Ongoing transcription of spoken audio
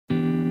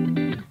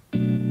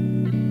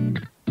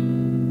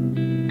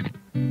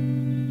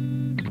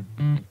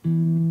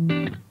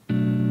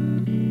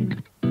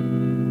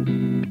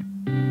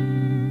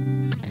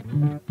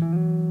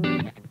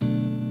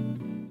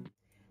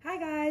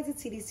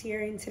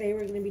here, and today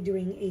we're going to be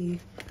doing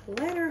a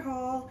planner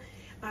haul.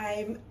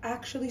 I'm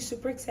actually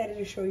super excited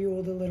to show you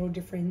all the little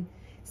different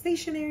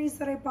stationaries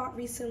that I bought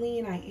recently,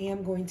 and I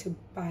am going to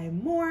buy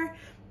more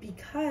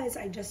because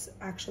I just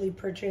actually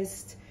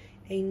purchased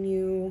a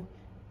new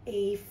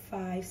A5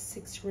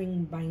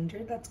 6-ring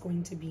binder that's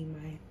going to be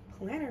my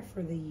planner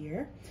for the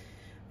year.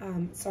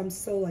 So I'm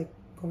still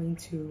going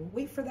to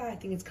wait for that. I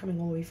think it's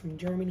coming all the way from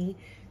Germany,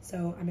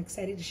 so I'm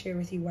excited to share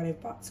with you what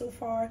I've bought so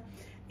far.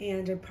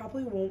 And I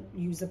probably won't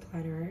use the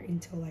planner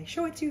until I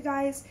show it to you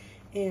guys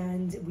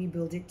and we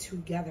build it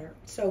together.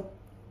 So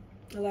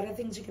a lot of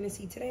things you're going to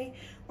see today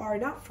are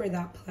not for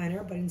that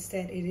planner, but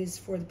instead it is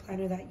for the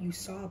planner that you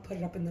saw. I'll put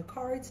it up in the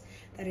cards.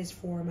 That is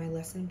for my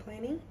lesson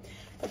planning.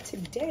 But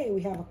today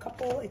we have a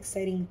couple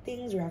exciting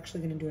things. We're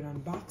actually going to do an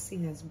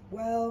unboxing as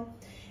well.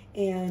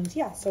 And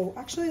yeah, so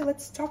actually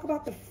let's talk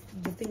about the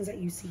things that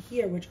you see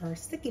here, which are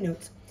sticky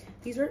notes.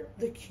 These are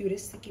the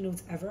cutest sticky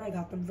notes ever. I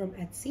got them from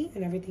Etsy,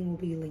 and everything will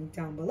be linked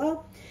down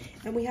below.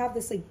 And we have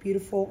this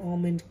beautiful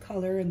almond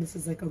color, and this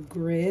is a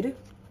grid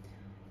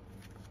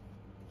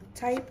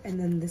type, and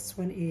then this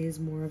one is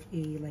more of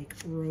a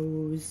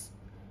rose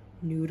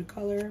nude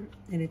color,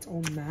 and it's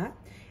all matte.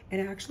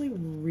 And I actually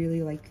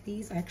really like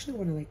these. I actually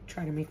want to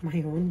try to make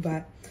my own,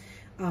 but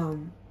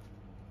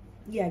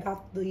yeah, I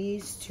got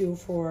these two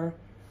from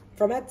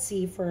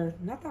Etsy for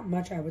not that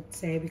much, I would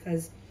say,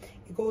 because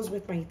it goes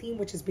with my theme,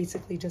 which is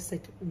basically just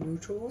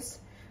neutrals.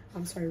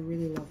 So I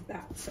really love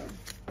that. So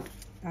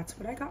that's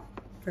what I got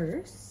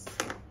first.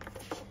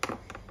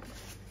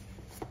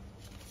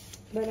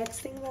 The next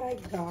thing that I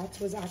got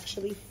was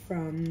actually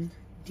from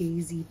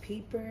Daisy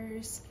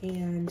Papers,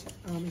 and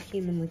it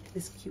came in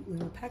this cute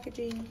little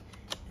packaging.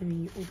 And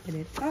when you open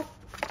it up,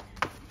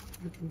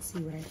 you can see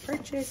what I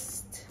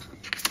purchased.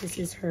 This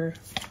is her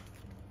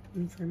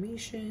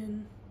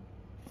information.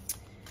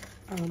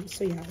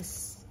 So yeah,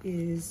 this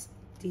is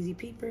Daisy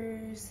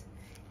Papers,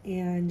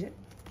 and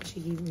she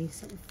gave me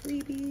some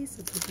freebies.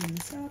 Let's open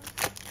this up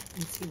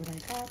and see what I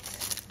got.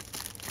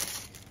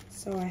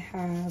 So I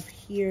have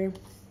here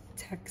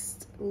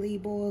text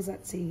labels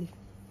that say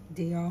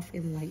day off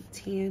in light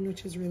tan,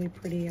 which is really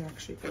pretty. It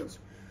actually goes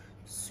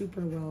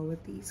super well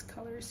with these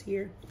colors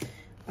here.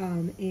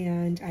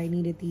 And I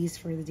needed these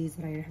for the days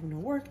that I have no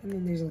work. And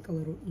then there's a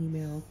little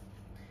email,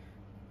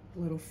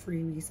 little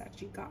freebies that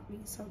she got me.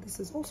 So this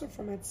is also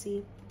from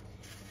Etsy.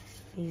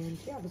 And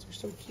yeah, those are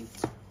so cute.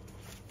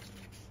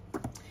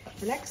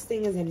 The next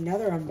thing is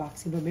another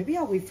unboxing, but maybe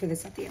I'll wait for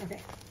this at the end.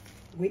 Okay,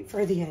 wait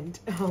for the end.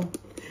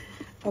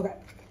 Okay,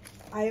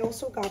 I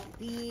also got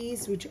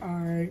these, which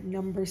are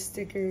number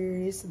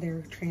stickers.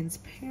 They're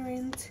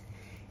transparent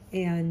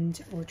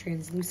or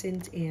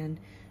translucent, and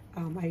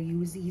I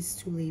use these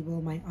to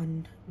label my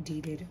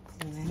undated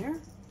planner,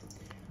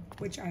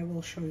 which I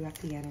will show you at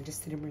the end. I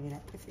just didn't bring it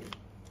up with me.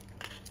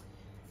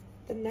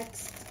 The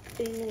next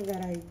thing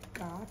that I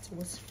got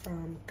was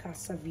from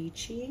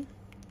Casavici.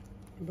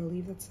 I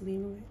believe that's the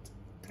name of it.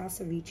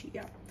 Casavici,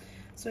 yeah.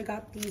 So I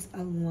got these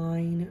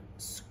align,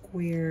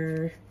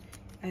 square,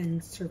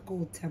 and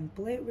circle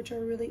template, which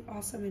are really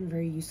awesome and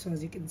very useful.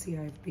 As you can see,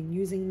 I've been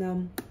using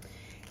them.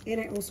 And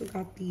I also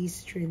got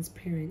these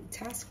transparent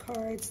task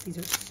cards. These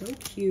are so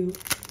cute.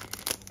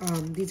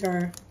 These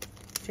are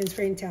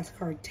transparent task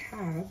card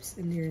tabs,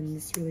 and they're in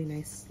this really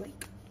nice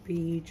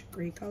beige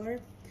gray color.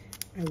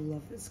 I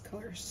love this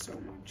color so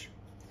much.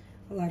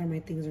 A lot of my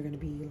things are going to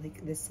be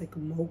this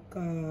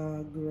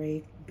mocha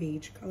gray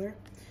beige color.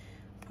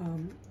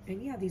 And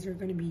yeah, these are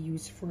going to be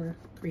used for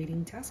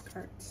creating task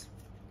cards.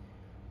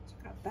 So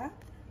I got that.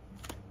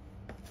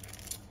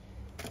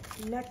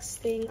 Next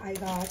thing, I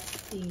got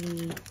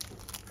the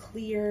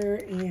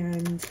clear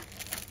and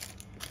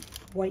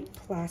white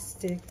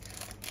plastic.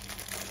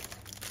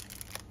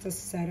 It's a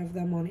set of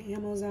them on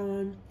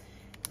Amazon.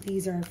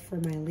 These are for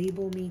my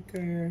label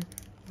maker.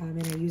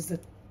 And I use the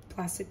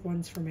plastic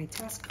ones for my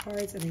task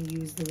cards, and I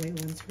use the white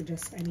ones for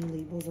just any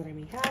labels that I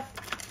may have.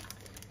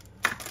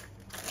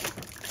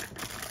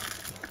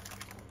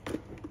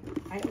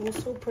 I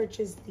also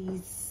purchased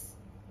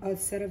a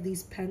set of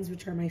these pens,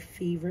 which are my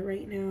favorite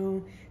right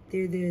now.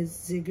 They're the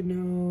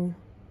Signo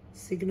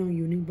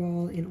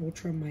Uniball in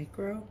Ultra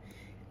Micro,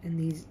 and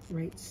these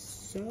write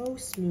so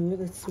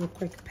smooth. Let's do a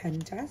quick pen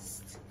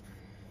test.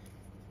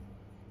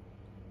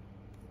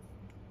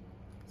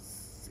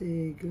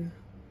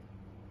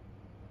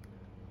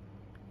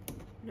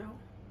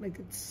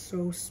 It's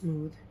so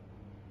smooth.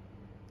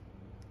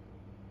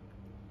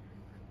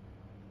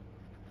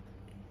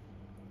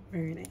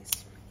 Very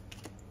nice.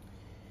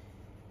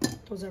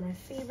 Those are my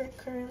favorite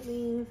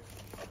currently.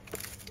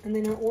 And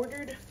then I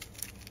ordered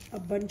a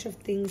bunch of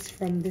things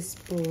from this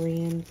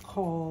brand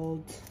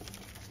called,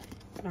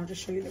 and I'll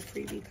just show you the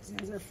freebie because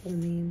it has their full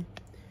name,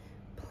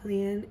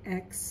 Plan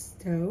X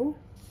Dough.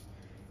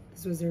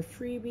 This was their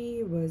freebie.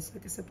 It was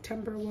a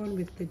September one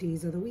with the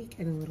days of the week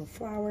and a little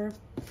flower.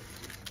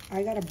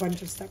 I got a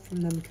bunch of stuff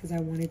from them because I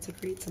wanted to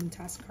create some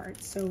task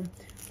cards. So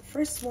the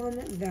first one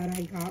that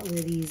I got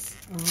were these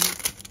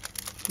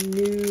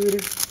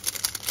nude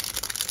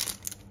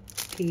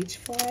page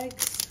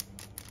flags.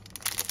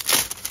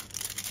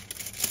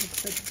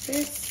 like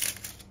this.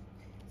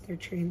 They're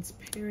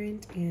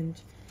transparent and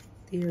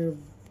they're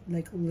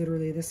like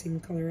literally the same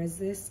color as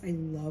this. I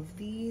love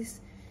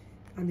these.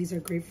 These are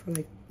great for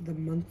like the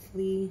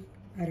monthly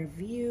out of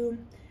view.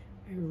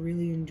 I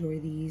really enjoy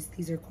these.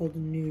 These are called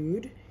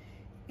Nude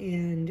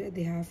and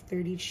they have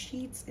 30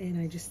 sheets, and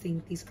I just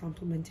think these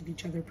complemented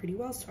each other pretty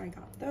well, so I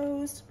got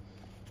those.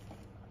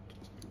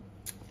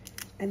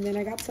 And then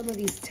I got some of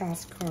these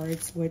task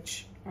cards,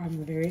 which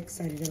I'm very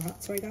excited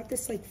about. So I got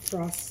this like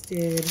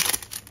frosted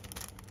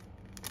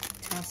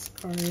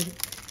task card.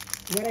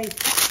 What I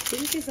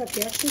think is that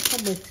they actually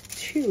come with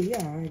 2.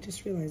 Yeah, I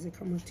just realized they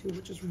come with 2,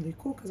 which is really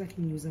cool because I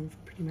can use them for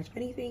pretty much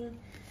anything.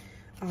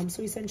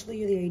 So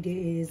essentially the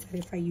idea is that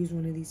if I use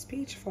one of these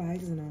page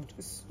flags, and I'll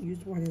just use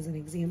one as an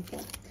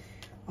example,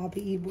 I'll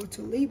be able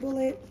to label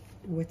it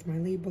with my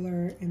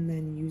labeler and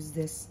then use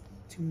this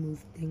to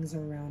move things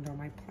around on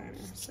my planner.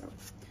 So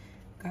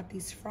got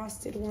these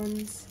frosted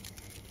ones,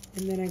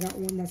 and then I got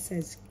one that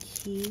says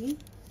key.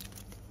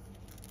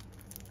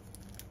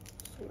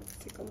 So let's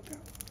take a look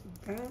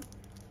at that.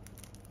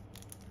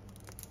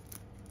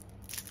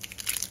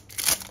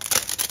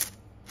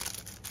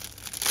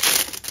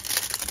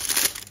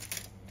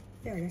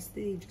 Yeah, I guess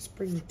they just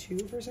bring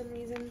 2 for some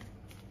reason.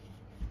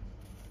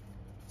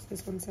 So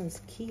this one says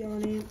key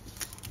on it,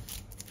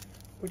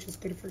 which is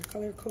good for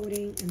color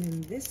coding. And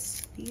then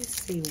these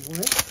say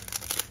work.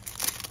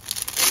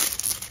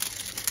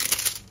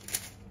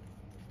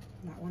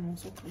 That one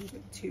also comes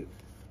with 2.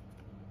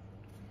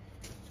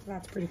 So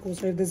that's pretty cool.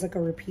 So if there's like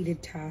a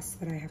repeated task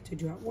that I have to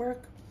do at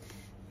work,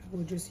 I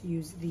will just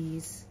use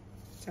these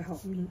to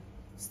help me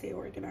stay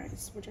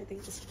organized, which I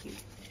think is cute.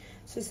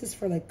 So this is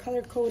for like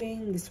color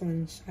coding. This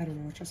one's, I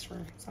don't know, just for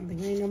something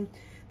random.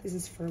 This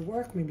is for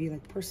work, maybe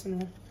like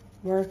personal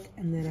work.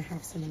 And then I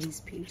have some of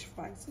these page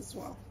flags as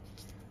well.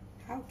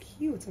 How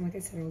cute. And like I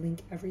said, I'll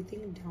link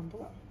everything down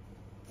below.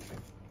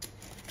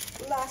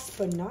 Last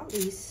but not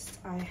least,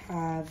 I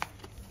have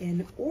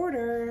an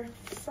order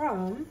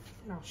from,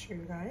 and I'll show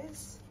you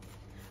guys,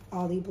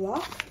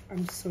 Oliblock.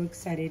 I'm so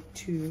excited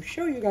to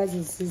show you guys.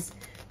 This is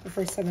the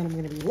first time that I'm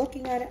going to be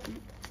looking at it.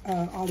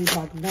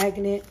 Oliblock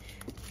magnet.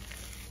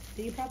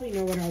 You probably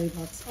know what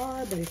Oliblocks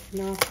are, but if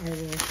not, I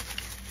will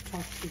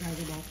talk to you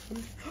guys about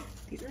them.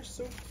 These are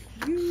so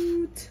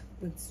cute.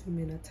 Let's zoom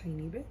in a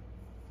tiny bit.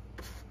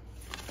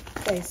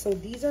 Okay, so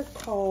these are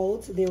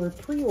called, they were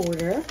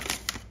pre-order,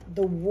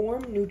 the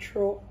Warm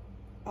Neutral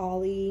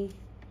Ollie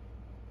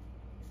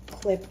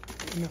Clip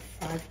in a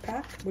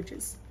 5-pack, which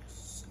is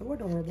so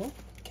adorable.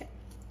 Okay,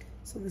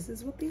 so this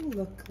is what they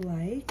look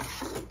like.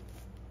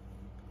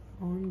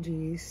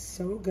 OMG,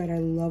 so good. I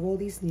love all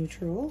these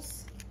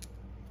neutrals.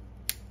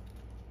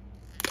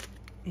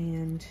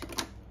 And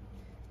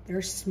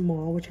they're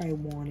small, which I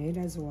wanted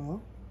as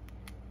well.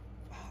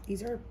 Oh,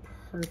 these are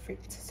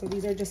perfect. So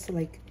these are just to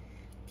like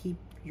keep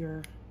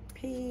your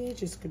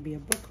page. This could be a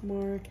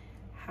bookmark.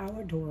 How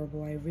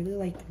adorable. I really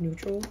like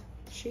neutral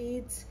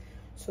shades,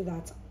 so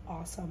that's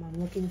awesome.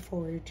 I'm looking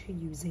forward to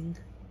using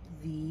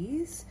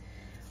these.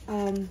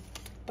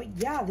 But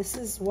yeah, this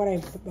is what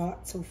I've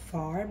bought so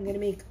far. I'm gonna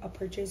make a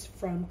purchase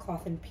from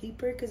Cloth and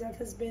Paper because that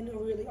has been a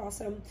really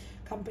awesome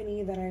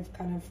company that I've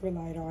kind of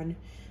relied on.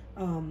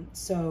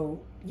 So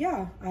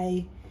yeah,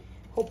 I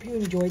hope you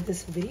enjoyed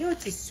this video.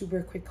 It's a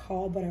super quick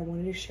haul, but I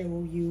wanted to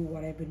show you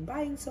what I've been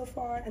buying so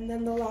far. And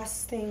then the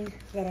last thing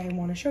that I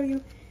want to show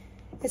you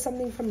is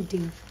something from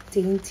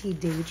Dainty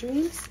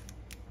Daydreams,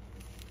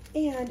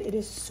 and it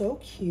is so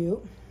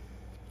cute.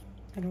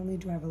 Not only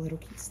do I have a little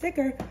cute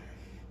sticker,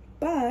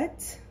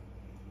 but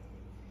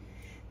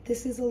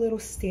this is a little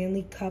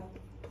Stanley Cup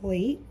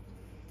plate,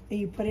 and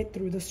you put it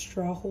through the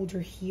straw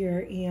holder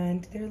here,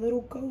 and they're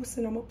little ghosts,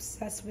 and I'm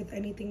obsessed with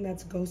anything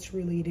that's ghost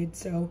related.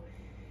 So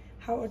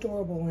how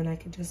adorable. And I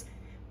could just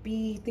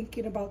be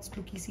thinking about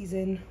spooky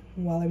season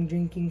while I'm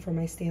drinking from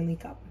my Stanley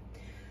Cup.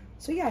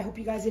 So yeah, I hope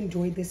you guys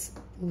enjoyed this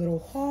little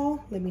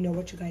haul. Let me know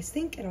what you guys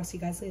think, and I'll see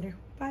you guys later.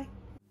 Bye.